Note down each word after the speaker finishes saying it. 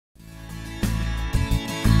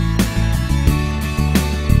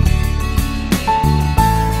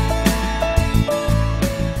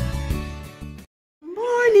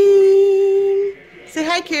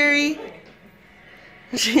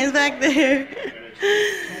She's back there.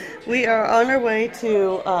 We are on our way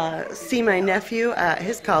to see my nephew at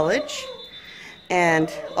his college,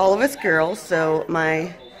 and all of us girls. So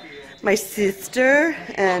my sister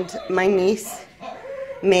and my niece,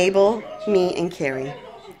 Mabel, me, and Carrie.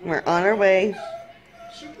 We're on our way.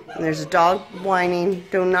 And there's a dog whining.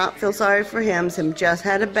 Do not feel sorry for him. Him just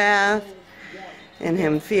had a bath, and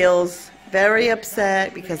him feels very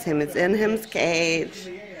upset because him is in him's cage.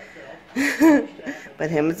 But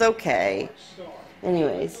him is okay.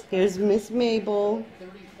 Anyways, here's Miss Mabel.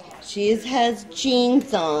 She has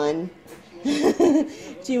jeans on.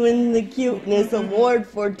 She wins the cuteness award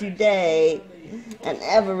for today. And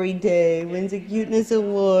every day wins a cuteness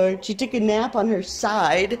award. She took a nap on her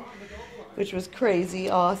side, which was crazy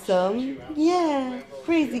awesome. Yeah,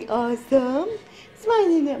 crazy awesome.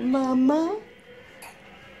 Smiling at Mama.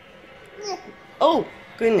 Oh,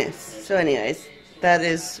 goodness. So anyways, that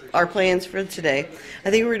is our plans for today.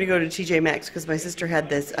 I think we're going to go to TJ Maxx because my sister had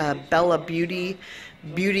this Bella Beauty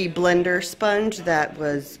blender sponge that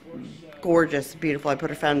was gorgeous, beautiful. I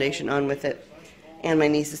put her foundation on with it and my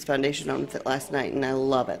niece's foundation on with it last night, and I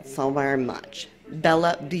love it so very much.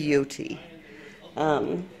 Bella Beauty.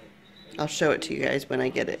 I'll show it to you guys when I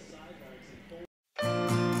get it.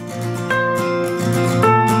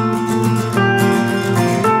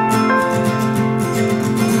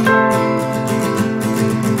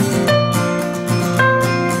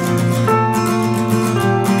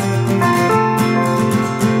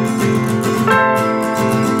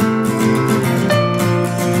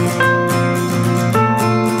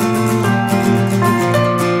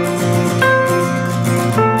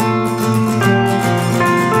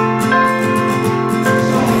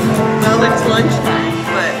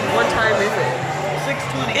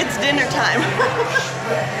 It's dinner time.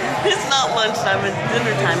 It's not lunchtime, it's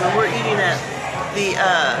dinner time, and we're eating at the,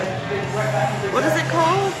 what is it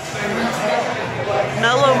called?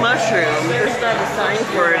 Mellow Mushroom. There's not a sign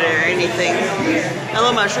for it or anything.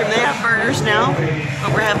 Mellow Mushroom. They have burgers now,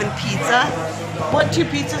 but we're having pizza. What two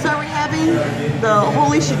pizzas are we having? The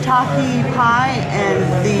holy shiitake pie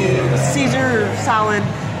and the Caesar salad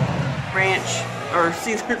ranch. Or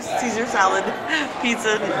Caesar salad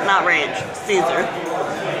pizza, not ranch, Caesar.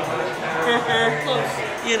 Close.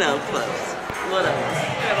 You know, close. Whatever.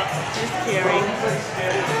 Just Carrie.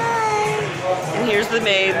 Hi. And here's the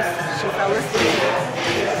Mabes. She fell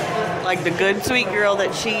asleep. Like the good, sweet girl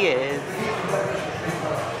that she is.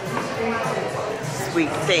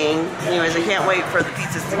 Sweet thing. Anyways, I can't wait for the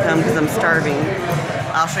pizzas to come because I'm starving.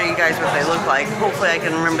 I'll show you guys what they look like. Hopefully I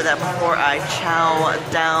can remember that before I chow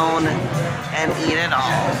down and eat it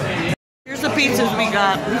all. Here's the pizzas we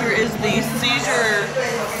got. Here is the Caesar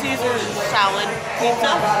salad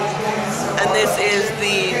pizza. And this is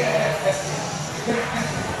the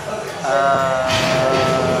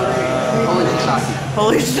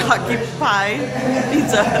holy shiitake pie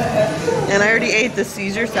pizza. And I already ate the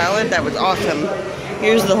Caesar salad. That was awesome.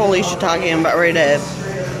 Here's the holy shiitake. I'm about ready to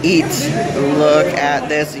eat. Look at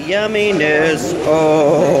this yumminess.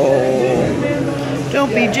 Oh,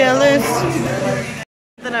 don't be jealous.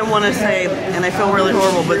 Then I want to say, and I feel really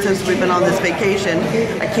horrible, but since we've been on this vacation,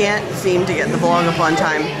 I can't seem to get the vlog up on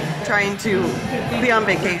time. Trying to be on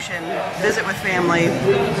vacation, visit with family,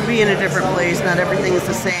 be in a different place, not everything is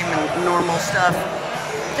the same and normal stuff.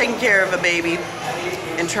 Taking care of a baby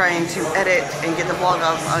and trying to edit and get the vlog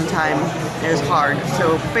up on time is hard.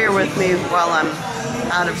 So bear with me while I'm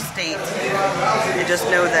out of state. And just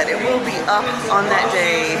know that it will be up on that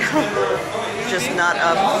day. Just not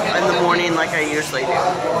up in the morning like I usually do.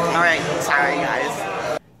 Alright, sorry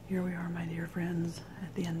guys. Here we are, my dear friends,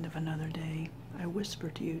 at the end of another day. I whisper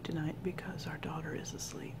to you tonight because our daughter is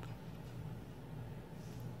asleep.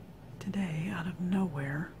 Today, out of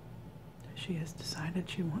nowhere, she has decided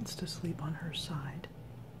she wants to sleep on her side.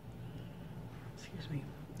 Excuse me.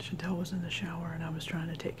 Chantel was in the shower and I was trying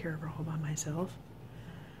to take care of her all by myself.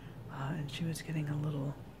 And she was getting a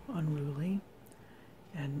little unruly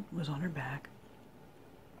and was on her back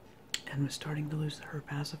and was starting to lose her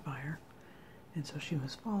pacifier. And so she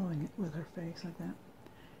was following it with her face like that.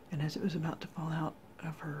 And as it was about to fall out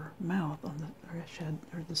of her mouth, she had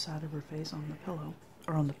the side of her face on the pillow,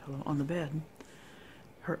 or on the bed,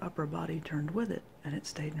 her upper body turned with it and it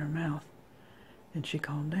stayed in her mouth. And she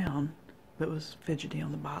calmed down, but was fidgety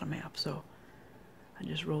on the bottom half. So I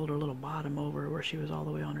just rolled her little bottom over where she was all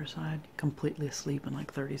the way on her side, completely asleep in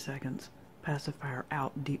like 30 seconds. Pacifier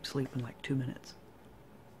out, deep sleep in like 2 minutes.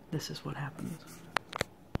 This is what happens.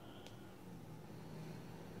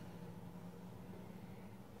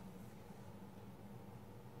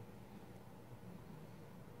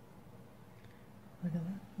 Look at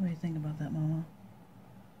that. What do you think about that, Mama?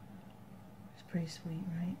 pretty sweet,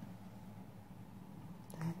 right?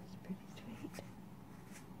 That is pretty sweet.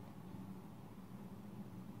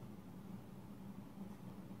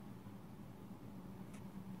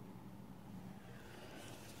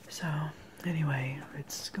 So, anyway,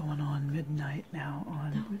 it's going on midnight now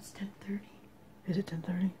on... No, it's 10:30. Is it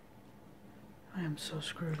 10:30? I am so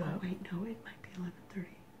screwed Oh, up. wait, no, it might be 11:30.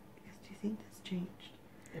 Because do you think that's changed?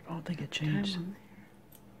 I don't think it Time changed. on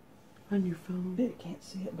there. On your phone. You can't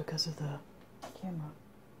see it because of the camera.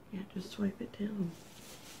 Yeah, just swipe it down.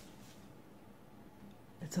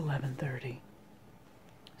 It's 11:30.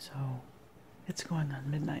 So, it's going on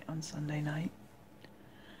midnight on Sunday night.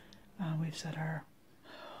 We've said our...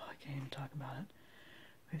 I can't even talk about it.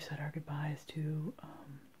 We've said our goodbyes to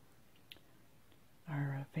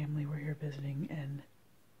our family we're here visiting, and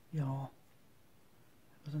y'all,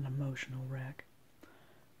 it was an emotional wreck.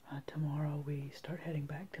 Tomorrow we start heading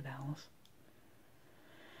back to Dallas.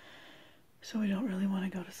 So we don't really want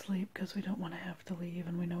to go to sleep because we don't want to have to leave,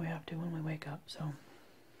 and we know we have to when we wake up. So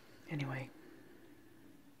anyway,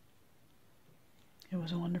 it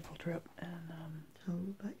was a wonderful trip, and Tell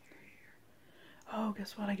them about your hair. oh,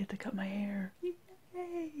 guess what? I get to cut my hair.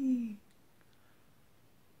 Yay!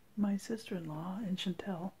 My sister-in-law and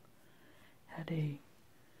Chantel had a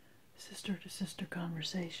sister-to-sister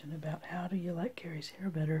conversation about how do you like Carrie's hair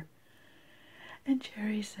better. And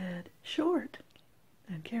Cherry said, short.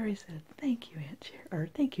 And Carrie said, thank you, Aunt Cherry. Or,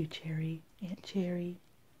 thank you, Cherry, Aunt Cherry.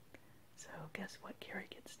 So, guess what Carrie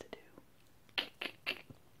gets to do?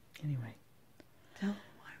 Anyway. Tell them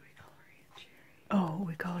why we call her Aunt Cherry. Oh,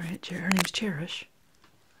 we call her Aunt Cherry. Her name's Cherish.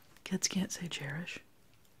 Kids can't say Cherish.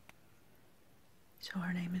 So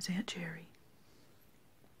her name is Aunt Cherry.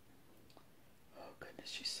 Oh, goodness,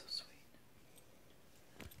 she's so sweet.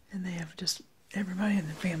 And they have just, everybody in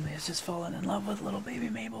the family has just fallen in love with little baby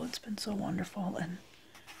Mabel. It's been so wonderful. And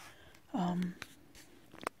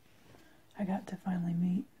I got to finally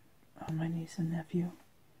meet my niece and nephew.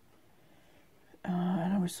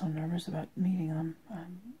 And I was so nervous about meeting them.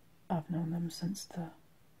 I've known them since the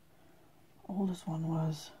oldest one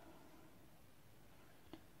was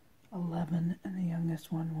 11, and the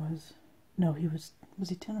youngest one was, no, was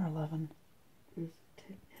he 10 or 11? It was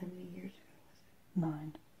 10, how many years ago was 9.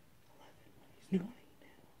 it? 11. He's 20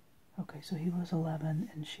 now. Okay, so he was 11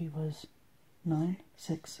 and she was 9?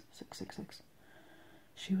 6.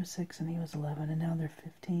 She was 6 and he was 11, and now they're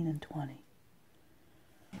 15 and 20.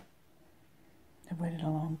 I've waited a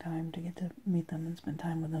long time to get to meet them and spend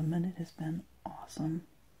time with them, and it has been awesome.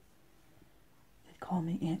 They call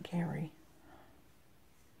me Aunt Carrie.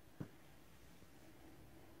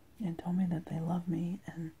 And told me that they love me,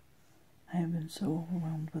 and I have been so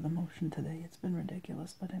overwhelmed with emotion today. It's been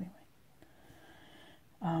ridiculous, but anyway.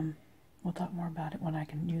 We'll talk more about it when I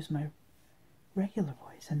can use my regular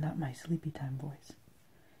voice and not my sleepy time voice.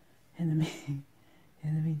 In the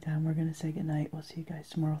meantime, we're going to say goodnight. We'll see you guys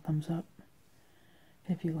tomorrow. Thumbs up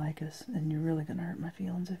if you like us, and you're really going to hurt my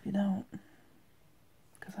feelings if you don't.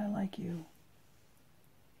 Because I like you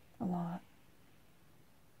a lot.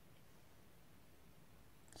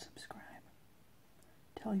 Subscribe.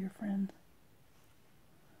 Tell your friends.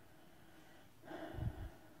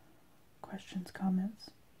 Questions, comments.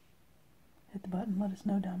 Hit the button. Let us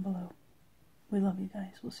know down below. We love you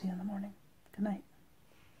guys. We'll see you in the morning. Good night.